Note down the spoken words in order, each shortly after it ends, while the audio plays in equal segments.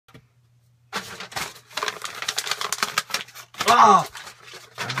Oh!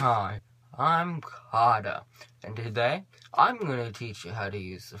 Hi, I'm Kata, and today I'm gonna teach you how to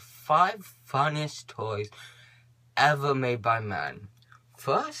use the 5 funniest toys ever made by man.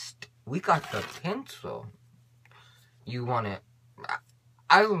 First, we got the pencil. You want it?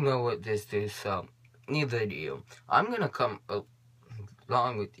 I don't know what this is, so neither do you. I'm gonna come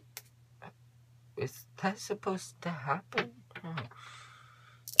along with you. Is that supposed to happen?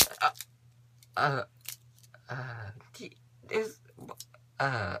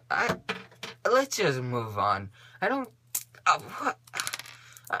 Let's just move on. I'm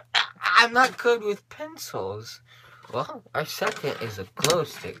not good with pencils. Well, our second is a glow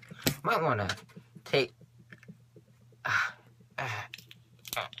stick. Might want to take...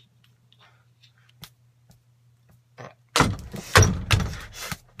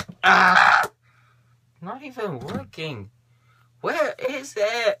 Not even working. Where is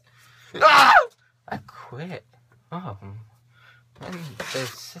it? I quit. Oh. And the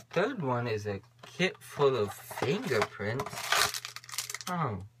third one is a kit full of fingerprints.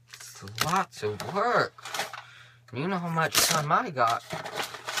 Oh, it's lots of work. You know how much time I got.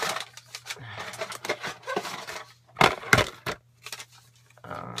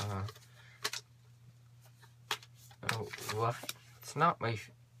 Oh, what? It's not my...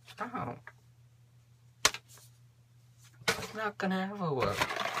 Oh. It's not gonna ever work.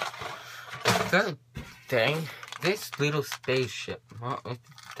 Third thing, this little spaceship. Well, it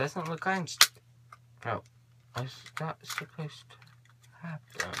doesn't look kind. Oh, is that supposed to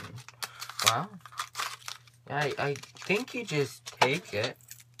happen? Well, I think you just take it.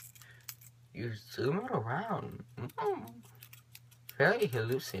 You zoom it around. Very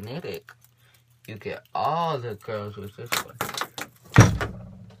hallucinating. You get all the girls with this one.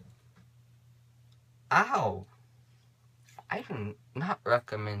 Ow! I do not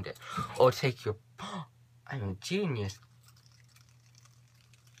recommend it. Or take your... I'm a genius.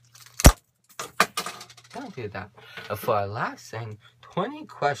 Don't do that. And for our last thing, 20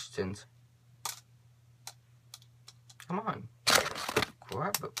 questions. Come on.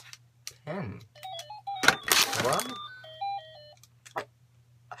 Grab a pen. What?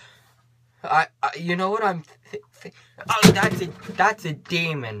 You know what I'm... Oh, that's a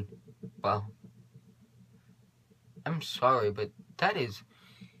demon. Well... I'm sorry, but that is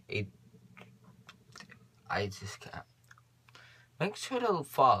I just can't. Make sure to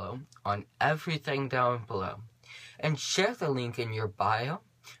follow on everything down below. And share the link in your bio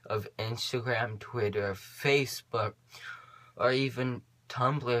of Instagram, Twitter, Facebook, or even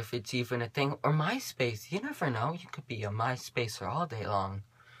Tumblr if it's even a thing, or MySpace. You never know, you could be a MySpacer all day long.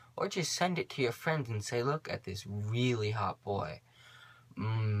 Or just send it to your friends and say, look at this really hot boy.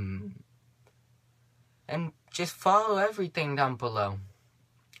 And just follow everything down below.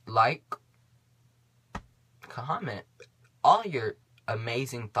 Like, comment, all your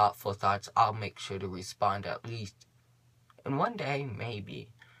amazing, thoughtful thoughts. I'll make sure to respond at least. And one day,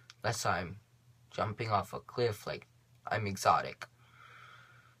 maybe, unless I'm jumping off a cliff like I'm exotic.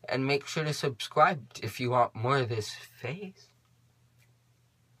 And make sure to subscribe if you want more of this face.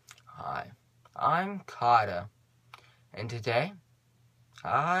 Hi, I'm Kata. And today,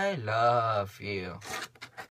 I love you.